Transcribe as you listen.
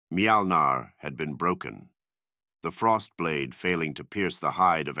Mjolnir had been broken, the frost blade failing to pierce the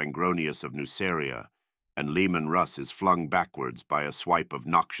hide of Angronius of Nuceria, and Leman Russ is flung backwards by a swipe of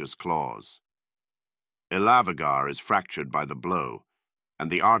noxious claws. Elavagar is fractured by the blow, and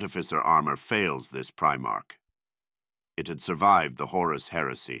the artificer armor fails this Primarch. It had survived the Horus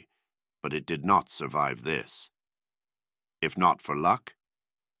heresy, but it did not survive this. If not for luck,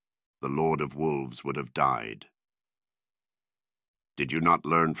 the Lord of Wolves would have died. Did you not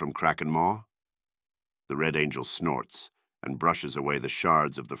learn from Krakenmaw? The Red Angel snorts and brushes away the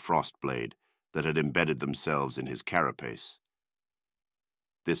shards of the frost blade that had embedded themselves in his carapace.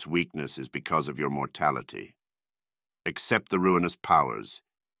 This weakness is because of your mortality. Accept the ruinous powers,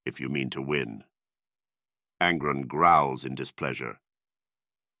 if you mean to win. Angron growls in displeasure.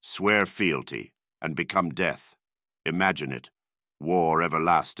 Swear fealty, and become death. Imagine it, war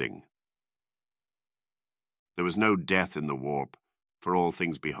everlasting. There was no death in the warp, for all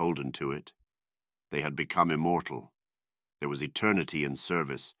things beholden to it. They had become immortal. There was eternity in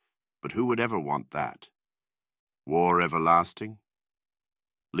service, but who would ever want that? War everlasting?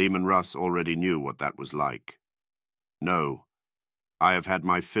 Leman Russ already knew what that was like. No, I have had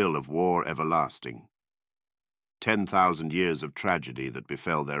my fill of war everlasting. 10,000 years of tragedy that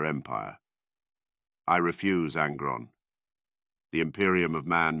befell their empire. I refuse Angron. The Imperium of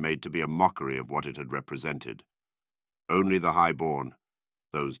Man made to be a mockery of what it had represented. Only the highborn,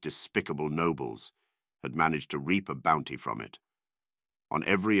 those despicable nobles, had managed to reap a bounty from it. On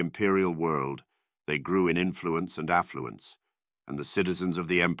every imperial world, they grew in influence and affluence, and the citizens of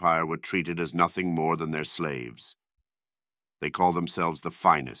the empire were treated as nothing more than their slaves. They call themselves the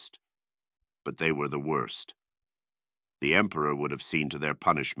finest, but they were the worst. The emperor would have seen to their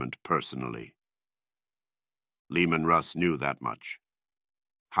punishment personally. Leman Russ knew that much.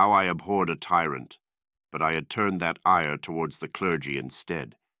 How I abhorred a tyrant, but I had turned that ire towards the clergy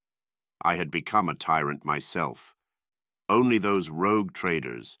instead. I had become a tyrant myself. Only those rogue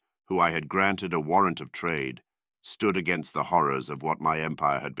traders, who I had granted a warrant of trade, stood against the horrors of what my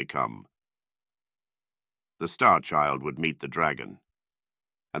empire had become. The Star Child would meet the dragon,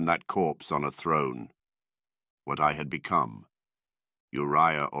 and that corpse on a throne. What I had become.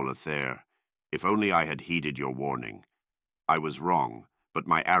 Uriah Olathair, if only I had heeded your warning. I was wrong, but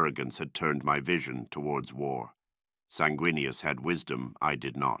my arrogance had turned my vision towards war. Sanguinius had wisdom, I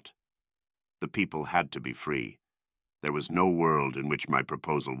did not. The people had to be free. There was no world in which my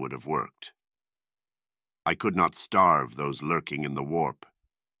proposal would have worked. I could not starve those lurking in the warp.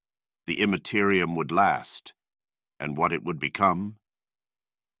 The immaterium would last, and what it would become?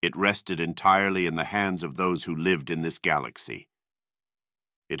 It rested entirely in the hands of those who lived in this galaxy.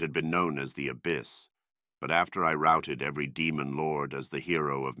 It had been known as the Abyss, but after I routed every demon lord as the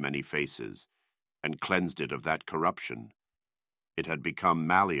hero of many faces, and cleansed it of that corruption, it had become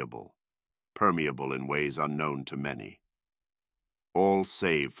malleable, permeable in ways unknown to many. All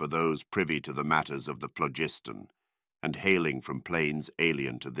save for those privy to the matters of the phlogiston, and hailing from planes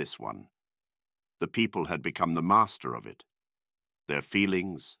alien to this one. The people had become the master of it. Their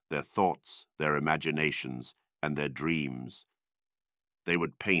feelings, their thoughts, their imaginations, and their dreams. They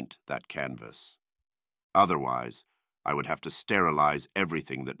would paint that canvas. Otherwise, I would have to sterilize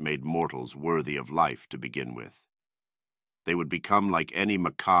everything that made mortals worthy of life to begin with. They would become like any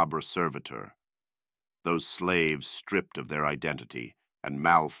macabre servitor, those slaves stripped of their identity and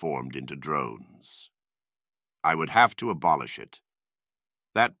malformed into drones. I would have to abolish it.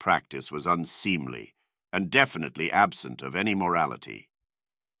 That practice was unseemly and definitely absent of any morality.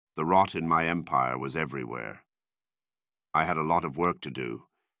 The rot in my empire was everywhere. I had a lot of work to do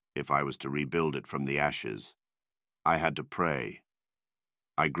if I was to rebuild it from the ashes. I had to pray.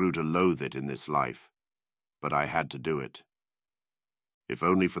 I grew to loathe it in this life, but I had to do it. If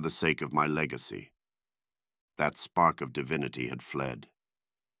only for the sake of my legacy. That spark of divinity had fled.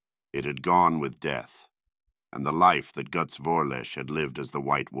 It had gone with death, and the life that Guts Vorlesh had lived as the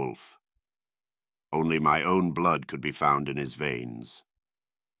White Wolf. Only my own blood could be found in his veins.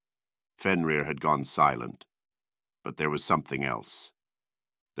 Fenrir had gone silent, but there was something else.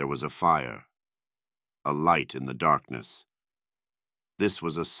 There was a fire, a light in the darkness. This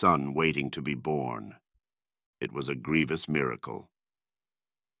was a son waiting to be born. It was a grievous miracle.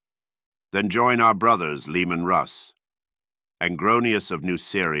 Then join our brothers, Leman Russ. Angronius of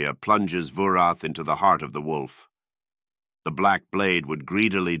Nuceria plunges Vurath into the heart of the wolf. The black blade would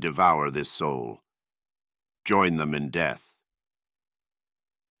greedily devour this soul. Join them in death.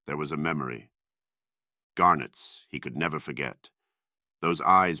 There was a memory. Garnets he could never forget. Those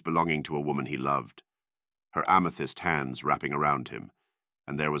eyes belonging to a woman he loved. Her amethyst hands wrapping around him,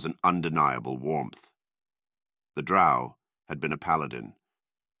 and there was an undeniable warmth. The drow had been a paladin,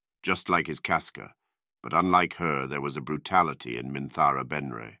 just like his Casca, but unlike her there was a brutality in Minthara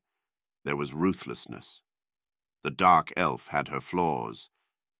Benre. There was ruthlessness. The dark elf had her flaws,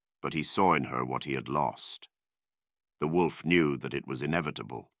 but he saw in her what he had lost. The wolf knew that it was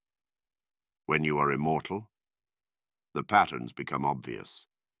inevitable. When you are immortal, the patterns become obvious.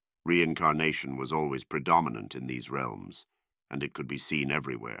 Reincarnation was always predominant in these realms, and it could be seen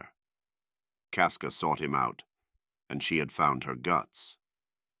everywhere. Casca sought him out, and she had found her Guts.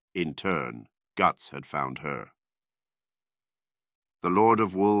 In turn, Guts had found her. The Lord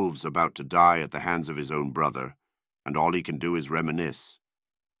of Wolves about to die at the hands of his own brother, and all he can do is reminisce.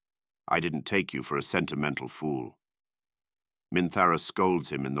 I didn't take you for a sentimental fool. Minthara scolds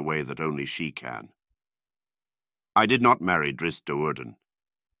him in the way that only she can. I did not marry Drizzt Do'Urden.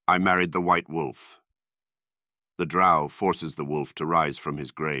 I married the White Wolf. The drow forces the wolf to rise from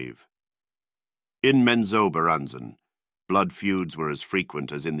his grave. In Menzoberranzan, blood feuds were as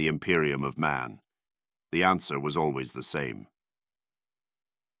frequent as in the Imperium of Man. The answer was always the same.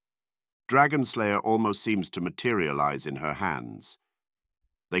 Dragonslayer almost seems to materialize in her hands.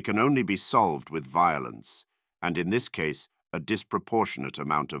 They can only be solved with violence, and in this case, a disproportionate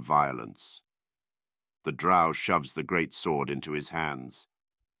amount of violence. The drow shoves the great sword into his hands.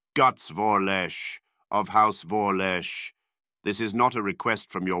 Guts Vorlesh, of House Vorlesh, this is not a request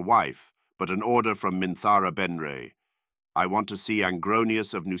from your wife, but an order from Minthara Benre. I want to see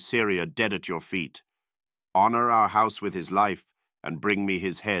Angronius of Nuceria dead at your feet. Honor our house with his life, and bring me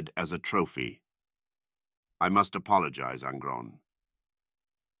his head as a trophy. I must apologize, Angron.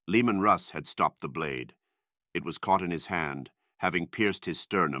 Leman Russ had stopped the blade. It was caught in his hand, having pierced his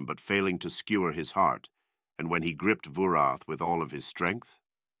sternum but failing to skewer his heart, and when he gripped Vurath with all of his strength,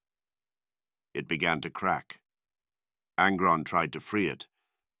 it began to crack. Angron tried to free it,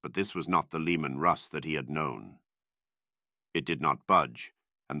 but this was not the Leman Russ that he had known. It did not budge,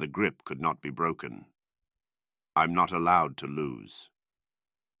 and the grip could not be broken. I'm not allowed to lose.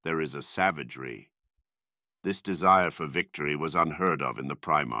 There is a savagery. This desire for victory was unheard of in the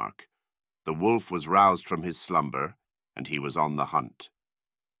Primarch. The wolf was roused from his slumber, and he was on the hunt.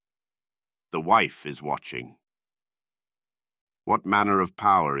 The wife is watching. What manner of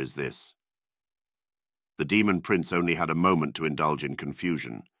power is this? The demon prince only had a moment to indulge in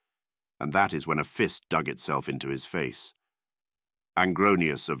confusion, and that is when a fist dug itself into his face.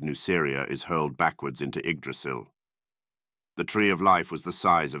 Angronius of Nuceria is hurled backwards into Yggdrasil. The Tree of Life was the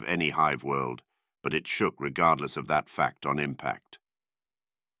size of any hive world, but it shook regardless of that fact on impact.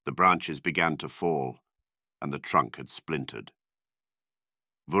 The branches began to fall, and the trunk had splintered.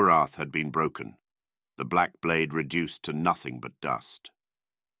 Vurath had been broken, the black blade reduced to nothing but dust.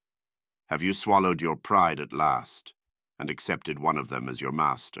 Have you swallowed your pride at last, and accepted one of them as your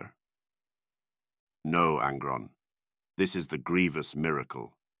master? No, Angron. This is the grievous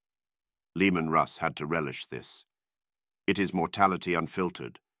miracle. Leman Russ had to relish this. It is mortality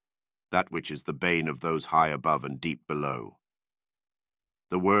unfiltered, that which is the bane of those high above and deep below.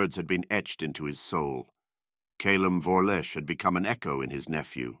 The words had been etched into his soul. Calum Vorlesh had become an echo in his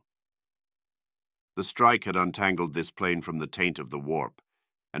nephew. The strike had untangled this plane from the taint of the warp,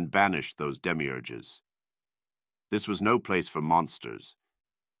 and banished those demiurges. This was no place for monsters,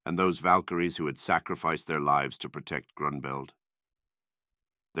 and those Valkyries who had sacrificed their lives to protect Grunbeld.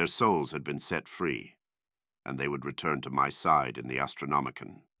 Their souls had been set free, and they would return to my side in the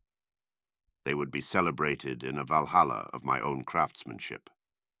Astronomicon. They would be celebrated in a Valhalla of my own craftsmanship.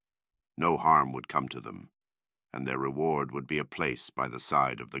 No harm would come to them, and their reward would be a place by the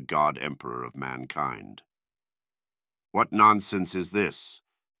side of the God-Emperor of mankind. What nonsense is this?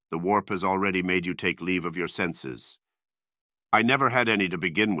 The warp has already made you take leave of your senses. I never had any to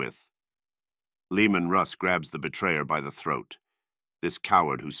begin with. Leman Russ grabs the betrayer by the throat, this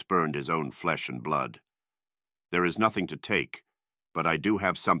coward who spurned his own flesh and blood. There is nothing to take, but I do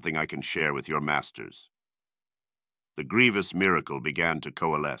have something I can share with your masters. The grievous miracle began to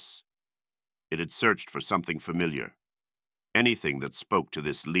coalesce. It had searched for something familiar, anything that spoke to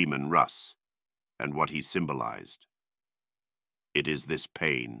this Leman Russ, and what he symbolized. It is this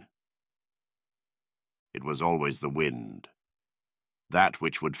pain. It was always the wind, that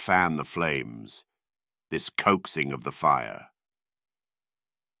which would fan the flames, this coaxing of the fire.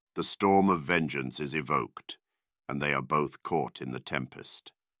 The storm of vengeance is evoked, and they are both caught in the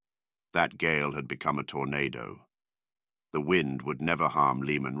tempest. That gale had become a tornado. The wind would never harm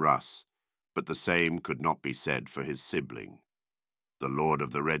Leman Russ, but the same could not be said for his sibling. The Lord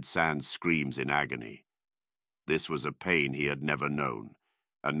of the Red Sands screams in agony. This was a pain he had never known,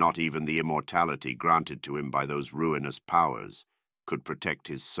 and not even the immortality granted to him by those ruinous powers could protect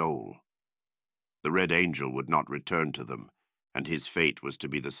his soul. The Red Angel would not return to them, and his fate was to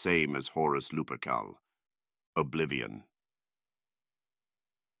be the same as Horus Lupercal, oblivion.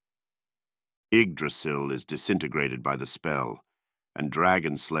 Yggdrasil is disintegrated by the spell, and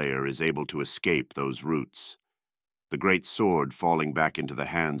Dragon Slayer is able to escape those roots, the great sword falling back into the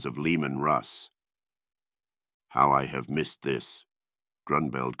hands of Leman Russ. How I have missed this,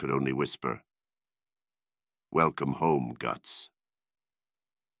 Grunbeld could only whisper. Welcome home, Guts.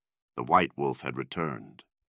 The White Wolf had returned.